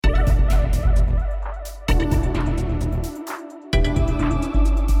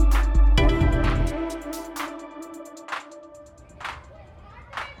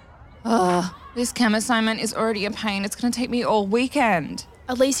This chem assignment is already a pain. It's going to take me all weekend.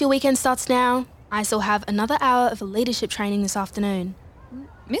 At least your weekend starts now. I still have another hour of leadership training this afternoon.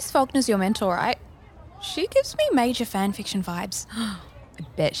 Miss Faulkner's your mentor, right? She gives me major fanfiction vibes. I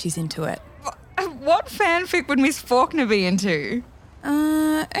bet she's into it. What fanfic would Miss Faulkner be into?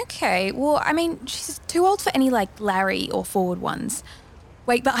 Okay. Well, I mean, she's too old for any, Larry or Forward ones.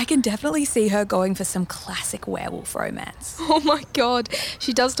 Wait, but I can definitely see her going for some classic werewolf romance. Oh my god,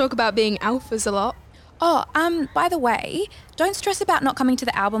 she does talk about being alphas a lot. Oh, by the way, don't stress about not coming to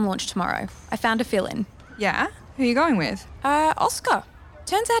the album launch tomorrow. I found a fill-in. Yeah? Who are you going with? Oscar.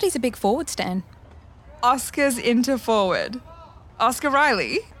 Turns out he's a big Forward stan. Oscar's into Forward. Oscar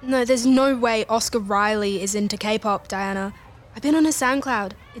Riley? No, there's no way Oscar Riley is into K-pop, Diana. I've been on his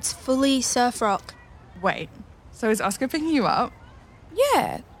SoundCloud. It's fully surf rock. Wait, so is Oscar picking you up?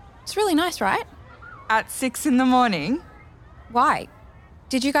 Yeah, it's really nice, right? At 6 a.m? Why?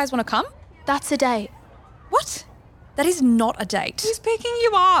 Did you guys want to come? That's a date. What? That is not a date. Who's picking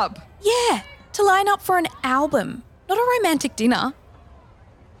you up? Yeah, to line up for an album, not a romantic dinner.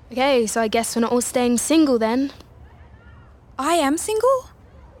 Okay, so I guess we're not all staying single then. I am single?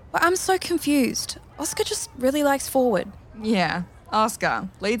 But I'm so confused. Oscar just really likes Forward. Yeah, Oscar,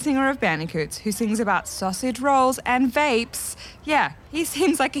 lead singer of Bandicoots, who sings about sausage rolls and vapes. Yeah, he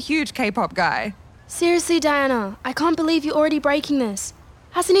seems like a huge K-pop guy. Seriously, Diana, I can't believe you're already breaking this.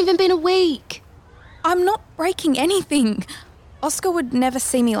 Hasn't even been a week. I'm not breaking anything. Oscar would never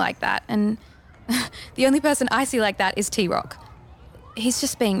see me like that, and the only person I see like that is T-Rock. He's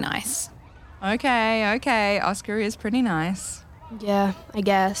just being nice. Okay, Oscar is pretty nice. Yeah, I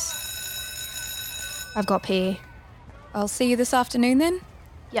guess. I've got PE. I'll see you this afternoon then?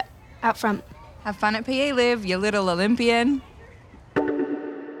 Yep, out front. Have fun at PE, Liv, you little Olympian.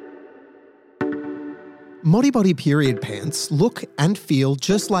 Modibody period pants look and feel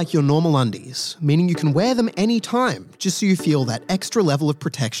just like your normal undies, meaning you can wear them anytime, just so you feel that extra level of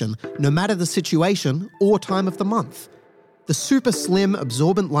protection, no matter the situation or time of the month. The super slim,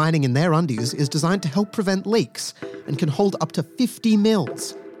 absorbent lining in their undies is designed to help prevent leaks and can hold up to 50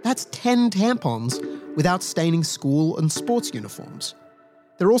 mils. That's 10 tampons without staining school and sports uniforms.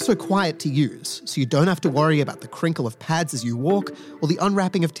 They're also quiet to use, so you don't have to worry about the crinkle of pads as you walk or the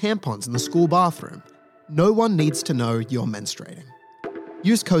unwrapping of tampons in the school bathroom. No one needs to know you're menstruating.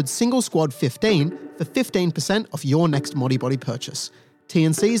 Use code SINGLESQUAD15 for 15% off your next Modibody purchase.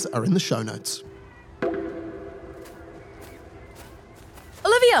 T&Cs are in the show notes.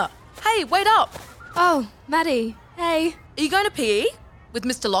 Olivia! Hey, wait up! Oh, Maddie. Hey. Are you going to PE? With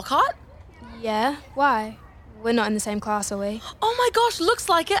Mr. Lockhart? Yeah, why? We're not in the same class, are we? Oh my gosh, looks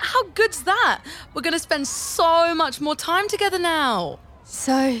like it. How good's that? We're going to spend so much more time together now.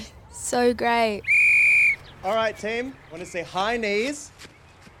 So great. All right, team. Want to say high knees?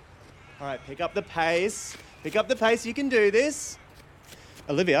 All right, pick up the pace. Pick up the pace. You can do this.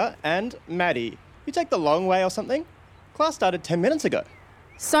 Olivia and Maddie, you take the long way or something? Class started 10 minutes ago.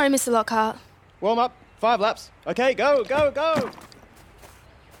 Sorry, Mr. Lockhart. Warm up. 5 laps. Okay, go.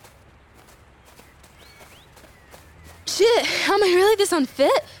 Shit, am I really this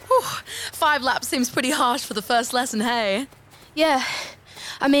unfit? Whew, 5 laps seems pretty harsh for the first lesson, hey? Yeah,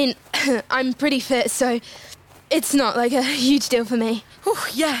 I mean, I'm pretty fit, so it's not like a huge deal for me. Whew,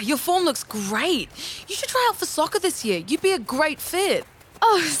 yeah, your form looks great. You should try out for soccer this year. You'd be a great fit.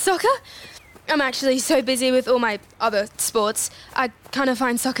 Oh, soccer? I'm actually so busy with all my other sports. I kind of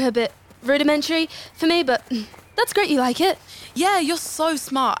find soccer a bit rudimentary for me, but that's great you like it. Yeah, you're so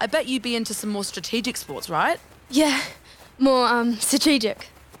smart. I bet you'd be into some more strategic sports, right? Yeah, more strategic.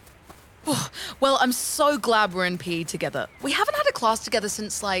 Well, I'm so glad we're in PE together. We haven't had a class together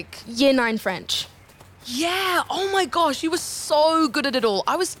since, Year 9 French. Yeah, oh my gosh, you were so good at it all.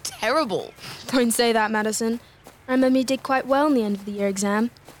 I was terrible. Don't say that, Madison. I remember you did quite well in the end of the year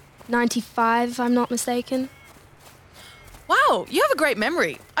exam. 95, if I'm not mistaken. Wow, you have a great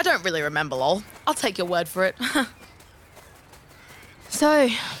memory. I don't really remember, lol. I'll take your word for it. So,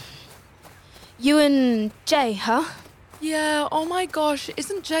 you and Jay, huh? Yeah, oh my gosh,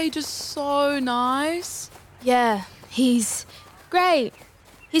 isn't Jay just so nice? Yeah, he's great.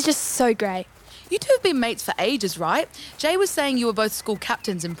 He's just so great. You two have been mates for ages, right? Jay was saying you were both school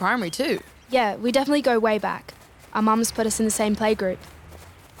captains in primary too. Yeah, we definitely go way back. Our mums put us in the same playgroup.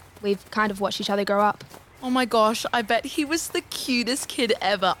 We've kind of watched each other grow up. Oh my gosh, I bet he was the cutest kid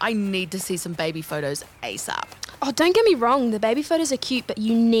ever. I need to see some baby photos ASAP. Oh, don't get me wrong, the baby photos are cute, but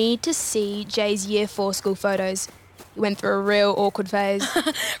you need to see Jay's year 4 school photos. He went through a real awkward phase.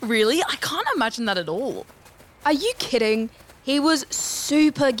 Really? I can't imagine that at all. Are you kidding? He was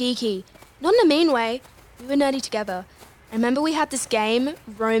super geeky. Not in a mean way. We were nerdy together. I remember we had this game,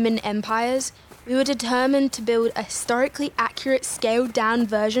 Roman Empires. We were determined to build a historically accurate, scaled-down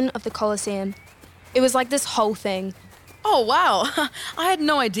version of the Colosseum. It was like this whole thing. Oh, wow. I had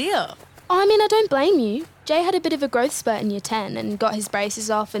no idea. Oh, I mean, I don't blame you. Jay had a bit of a growth spurt in year 10 and got his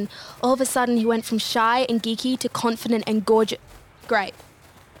braces off, and all of a sudden he went from shy and geeky to confident and gorgeous. Great.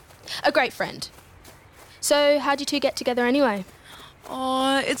 A great friend. So, how'd you two get together anyway?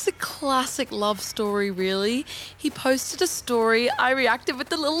 Oh, it's a classic love story, really. He posted a story, I reacted with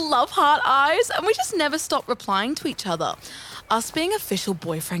the little love heart eyes, and we just never stopped replying to each other. Us being official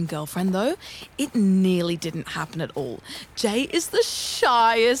boyfriend-girlfriend, though, it nearly didn't happen at all. Jay is the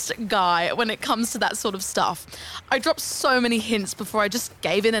shyest guy when it comes to that sort of stuff. I dropped so many hints before I just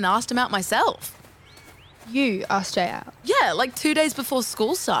gave in and asked him out myself. You asked Jay out? Yeah, like 2 days before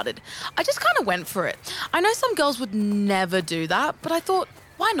school started. I just kind of went for it. I know some girls would never do that, but I thought,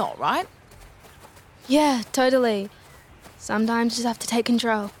 why not, right? Yeah, totally. Sometimes you just have to take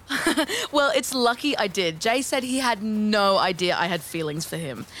control. Well, it's lucky I did. Jay said he had no idea I had feelings for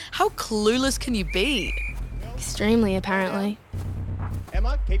him. How clueless can you be? Extremely, apparently.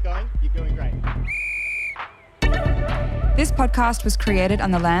 Emma, keep going. You're doing great. This podcast was created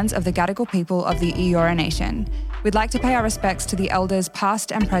on the lands of the Gadigal people of the Eora Nation. We'd like to pay our respects to the elders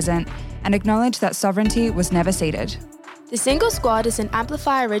past and present and acknowledge that sovereignty was never ceded. The Single Squad is an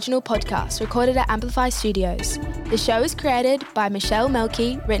Amplify original podcast recorded at Amplify Studios. The show is created by Michelle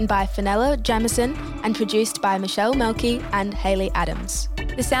Melky, written by Fenella Jamison, and produced by Michelle Melky and Hayley Adams.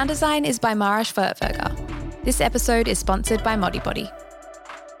 The sound design is by Mara Schwertberger. This episode is sponsored by Modibody.